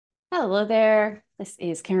Hello there. This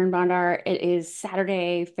is Carin Bondar. It is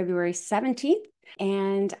Saturday, February 17th,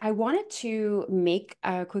 and I wanted to make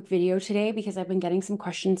a quick video today because I've been getting some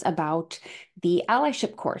questions about the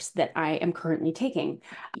allyship course that I am currently taking.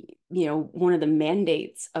 One of the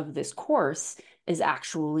mandates of this course is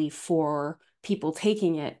actually for people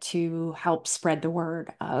taking it to help spread the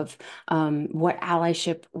word of what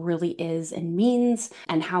allyship really is and means,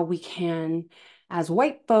 and how we can, as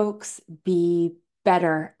white folks, be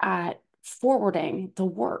better at forwarding the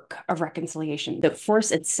work of reconciliation. The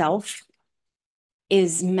course itself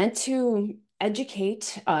is meant to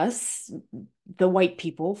educate us, the white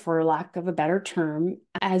people, for lack of a better term,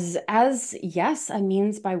 as yes, a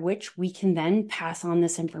means by which we can then pass on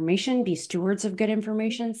this information, be stewards of good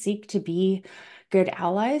information, seek to be good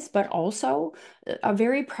allies, but also a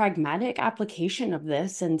very pragmatic application of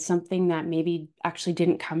this, and something that maybe actually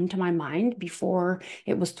didn't come to my mind before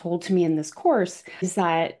it was told to me in this course, is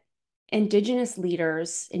that Indigenous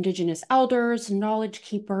leaders, Indigenous elders, knowledge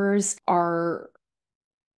keepers are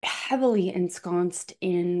heavily ensconced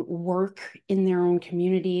in work in their own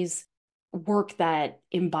communities, work that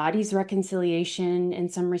embodies reconciliation in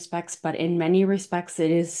some respects, but in many respects,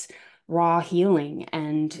 it is raw healing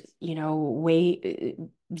and, way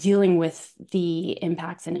dealing with the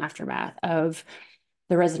impacts and aftermath of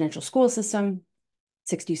the residential school system,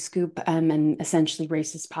 60 scoop, and essentially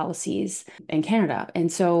racist policies in Canada.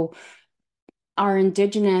 And so our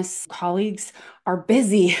Indigenous colleagues are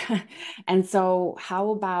busy. And so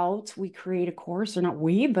how about we create a course, or not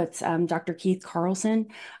we, but Dr. Keith Carlson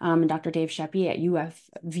and Dr. Dave Sheppy at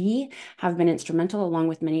UFV have been instrumental, along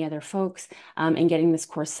with many other folks, in getting this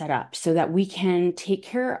course set up so that we can take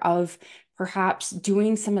care of perhaps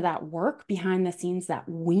doing some of that work behind the scenes that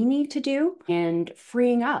we need to do, and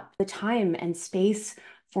freeing up the time and space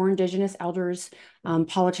for Indigenous elders,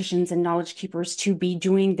 politicians, and knowledge keepers to be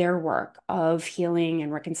doing their work of healing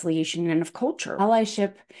and reconciliation and of culture.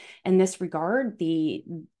 Allyship in this regard, the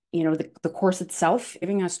course itself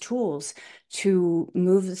giving us tools to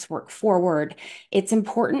move this work forward. It's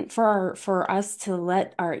important for us to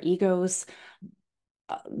let our egos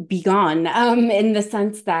be gone, in the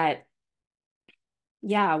sense that,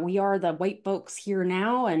 yeah, we are the white folks here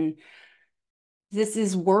now, and this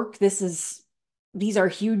is work. These are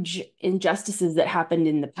huge injustices that happened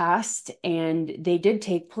in the past, and they did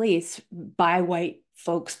take place by white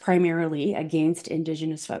folks primarily against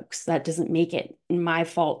Indigenous folks. That doesn't make it my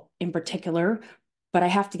fault in particular, but I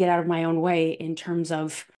have to get out of my own way in terms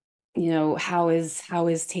of, how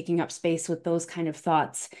is taking up space with those kind of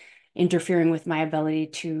thoughts interfering with my ability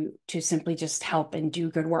to simply just help and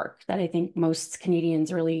do good work that I think most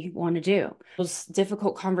Canadians really want to do. Those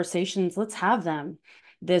difficult conversations, let's have them.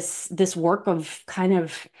 This work of kind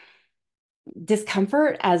of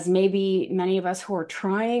discomfort, as maybe many of us who are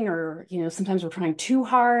trying, or sometimes we're trying too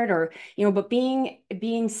hard, or but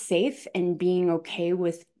being safe and being okay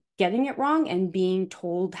with getting it wrong and being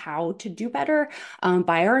told how to do better,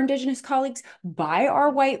 by our Indigenous colleagues, by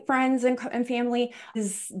our white friends and family.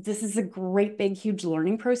 This is a great big huge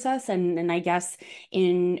learning process, and I guess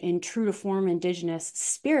in true to form Indigenous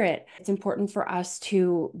spirit, it's important for us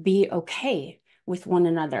to be okay with one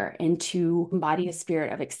another and to embody a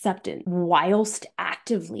spirit of acceptance whilst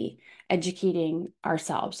actively educating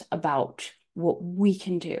ourselves about what we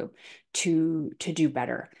can do to do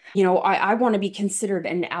better. I want to be considered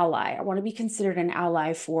an ally. I want to be considered an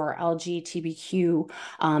ally for LGBTQ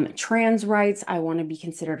trans rights. I want to be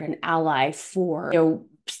considered an ally for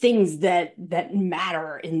things that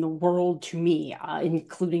matter in the world to me,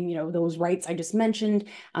 including those rights I just mentioned,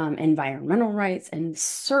 environmental rights, and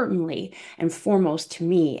certainly and foremost to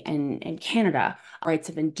me and Canada, rights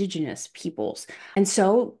of Indigenous peoples. And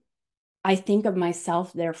so I think of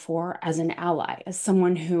myself, therefore, as an ally, as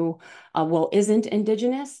someone who, isn't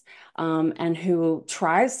Indigenous, and who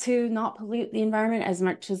tries to not pollute the environment as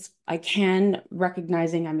much as I can,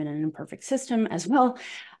 recognizing I'm in an imperfect system as well,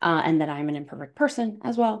 and that I'm an imperfect person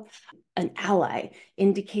as well. An ally,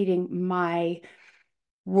 indicating my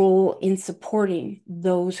role in supporting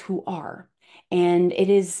those who are. And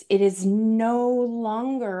it is no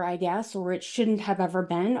longer, I guess, or it shouldn't have ever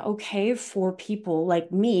been okay for people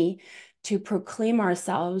like me to proclaim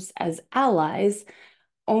ourselves as allies,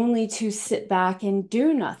 only to sit back and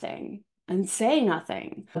do nothing and say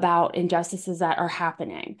nothing about injustices that are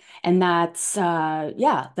happening. And that's,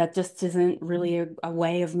 that just isn't really a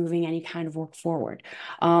way of moving any kind of work forward.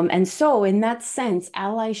 And so in that sense,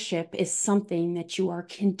 allyship is something that you are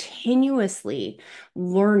continuously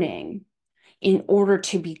learning in order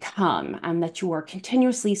to become, that you are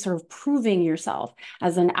continuously sort of proving yourself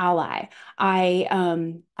as an ally. I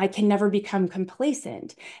can never become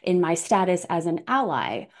complacent in my status as an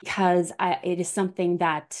ally because it is something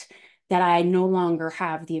that I no longer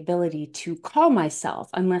have the ability to call myself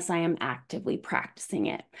unless I am actively practicing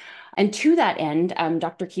it. And to that end,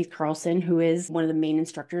 Dr. Keith Carlson, who is one of the main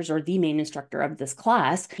instructors or the main instructor of this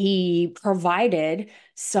class, he provided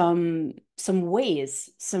some ways,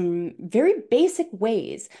 some very basic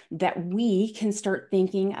ways that we can start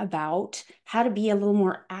thinking about how to be a little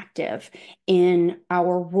more active in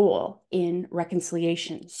our role in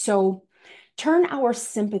reconciliation. So turn our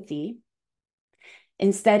sympathy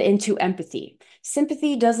instead into empathy.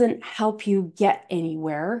 Sympathy doesn't help you get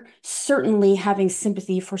anywhere. Certainly having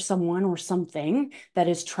sympathy for someone or something that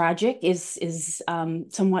is tragic is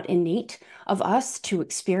somewhat innate of us to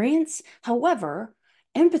experience. However,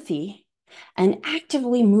 empathy and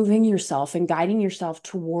actively moving yourself and guiding yourself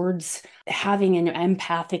towards having an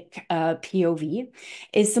empathic POV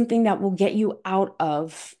is something that will get you out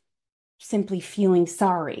of simply feeling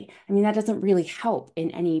sorry. I mean, that doesn't really help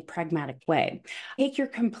in any pragmatic way. Take your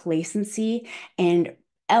complacency and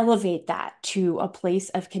elevate that to a place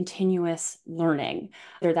of continuous learning,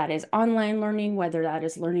 whether that is online learning, whether that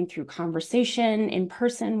is learning through conversation, in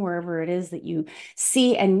person, wherever it is that you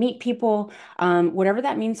see and meet people, whatever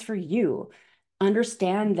that means for you.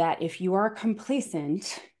 Understand that if you are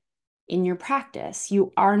complacent in your practice,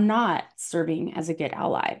 you are not serving as a good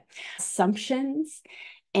ally. Assumptions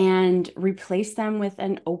and replace them with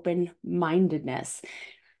an open-mindedness.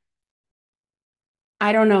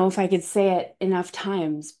 I don't know if I could say it enough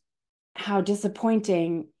times, how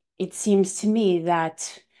disappointing it seems to me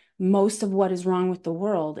that most of what is wrong with the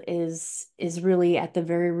world is really at the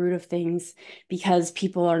very root of things because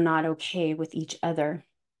people are not okay with each other.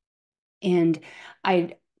 And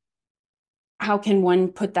how can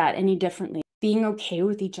one put that any differently? Being okay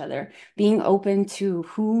with each other, being open to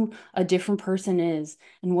who a different person is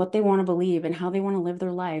and what they want to believe and how they want to live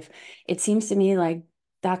their life. It seems to me like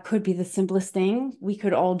that could be the simplest thing we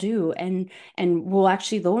could all do. And we'll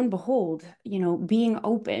actually, lo and behold, being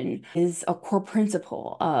open is a core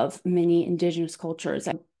principle of many Indigenous cultures.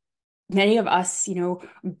 Many of us,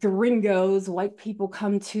 gringos, white people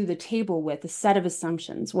come to the table with a set of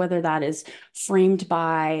assumptions, whether that is framed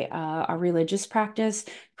by a religious practice,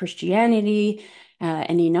 Christianity,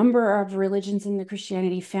 any number of religions in the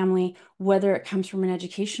Christianity family, whether it comes from an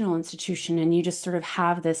educational institution, and you just sort of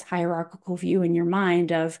have this hierarchical view in your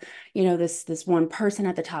mind of, this one person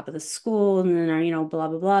at the top of the school, and then, blah,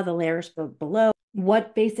 blah, blah, the layers below.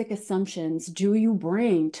 What basic assumptions do you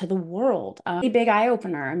bring to the world? A big eye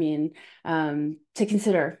opener. I mean, to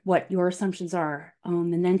consider what your assumptions are,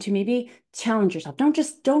 and then to maybe challenge yourself. Don't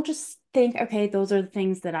just think, okay, those are the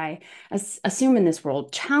things that I assume in this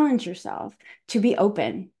world. Challenge yourself to be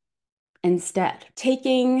open instead.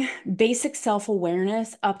 Taking basic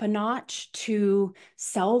self-awareness up a notch to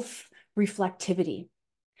self-reflectivity.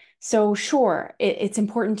 So sure, it's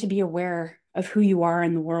important to be aware of who you are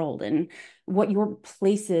in the world and what your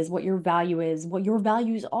place is, what your value is, what your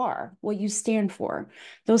values are, what you stand for.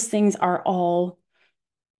 Those things are all,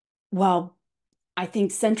 well, I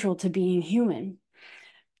think central to being human.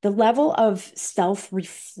 The level of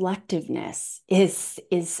self-reflectiveness is,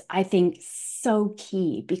 I think, so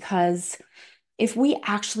key because if we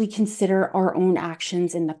actually consider our own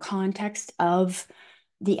actions in the context of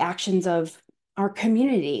the actions of our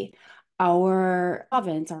community, our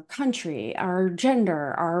province, our country, our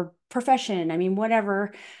gender, our profession, I mean,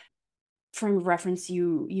 whatever frame of reference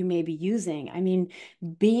you may be using. I mean,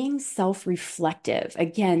 being self-reflective,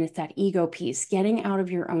 again, it's that ego piece, getting out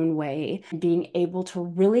of your own way, being able to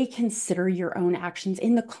really consider your own actions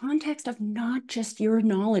in the context of not just your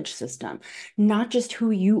knowledge system, not just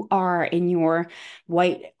who you are in your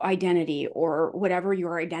white identity or whatever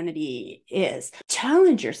your identity is.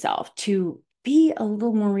 Challenge yourself to be a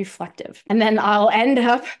little more reflective. And then I'll end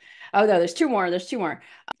up, oh no, there's two more.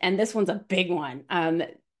 And this one's a big one.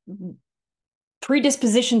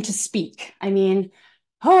 Predisposition to speak. I mean,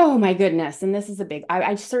 oh my goodness. And this is a big,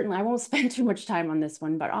 I certainly, I won't spend too much time on this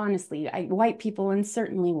one, but honestly, white people and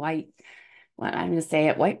certainly white, well, I'm going to say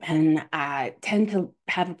it, white men tend to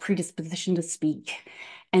have a predisposition to speak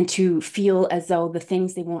and to feel as though the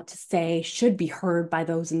things they want to say should be heard by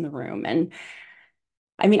those in the room. And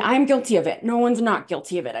I mean, I'm guilty of it. No one's not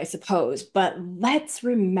guilty of it, I suppose, but let's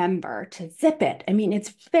remember to zip it. I mean,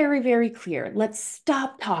 it's very, very clear. Let's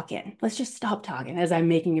stop talking. Let's just stop talking as I'm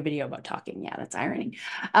making a video about talking. Yeah, that's irony.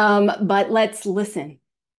 But let's listen.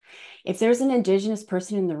 If there's an Indigenous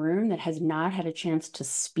person in the room that has not had a chance to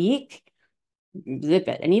speak, zip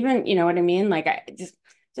it. And even, you know what I mean? Like I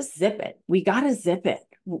just zip it. We got to zip it.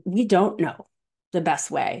 We don't know the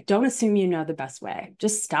best way. Don't assume you know the best way.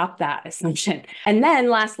 Just stop that assumption. And then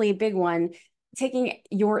lastly, a big one, taking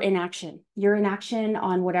your inaction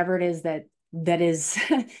on whatever it is that is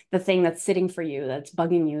the thing that's sitting for you, that's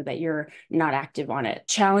bugging you, that you're not active on it.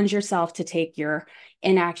 Challenge yourself to take your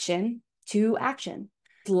inaction to action.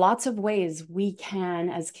 Lots of ways we can,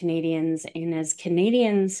 as Canadians,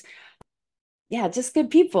 yeah, just good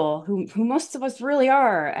people who most of us really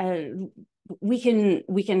are. We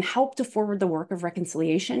can help to forward the work of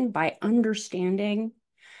reconciliation by understanding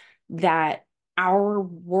that our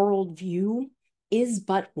worldview is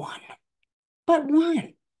but one. But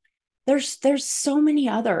one. There's so many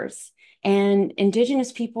others. And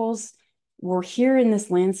Indigenous peoples were here in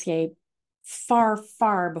this landscape far,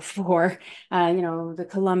 far before the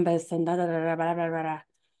Columbus and da da da da da da da.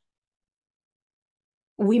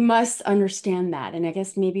 We must understand that. And I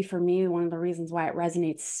guess maybe for me, one of the reasons why it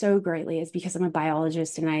resonates so greatly is because I'm a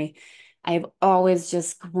biologist, and I've always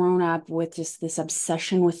just grown up with just this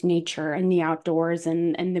obsession with nature and the outdoors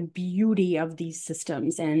and the beauty of these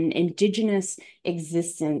systems, and Indigenous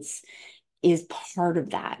existence is part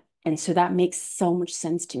of that. And so that makes so much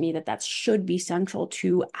sense to me that that should be central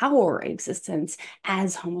to our existence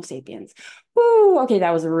as Homo sapiens. Woo, okay,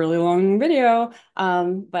 that was a really long video.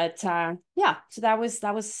 But yeah, so that was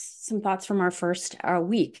some thoughts from our first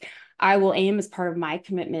week. I will aim, as part of my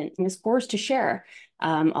commitment in this course, to share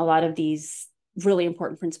a lot of these really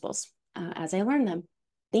important principles as I learn them.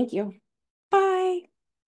 Thank you.